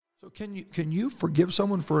So can you forgive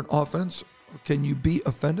someone for an offense, or can you be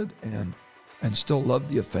offended and still love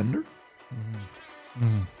the offender? Mm-hmm.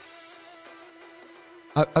 Mm-hmm.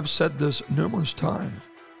 I've said this numerous times.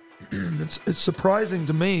 It's surprising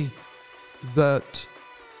to me that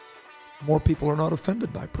more people are not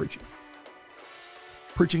offended by preaching.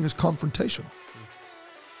 Preaching is confrontational.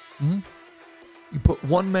 Mm-hmm. You put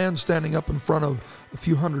one man standing up in front of a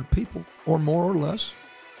few hundred people, or more or less,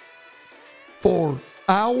 for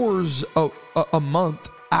hours a month,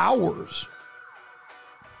 hours.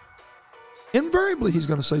 Invariably, he's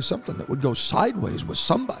going to say something that would go sideways with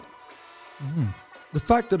somebody. Mm-hmm. The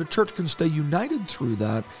fact that a church can stay united through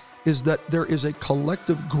that is that there is a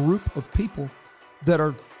collective group of people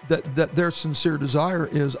that their sincere desire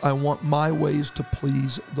is, I want my ways to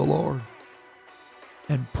please the Lord.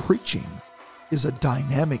 And preaching is a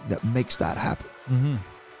dynamic that makes that happen. Mm-hmm.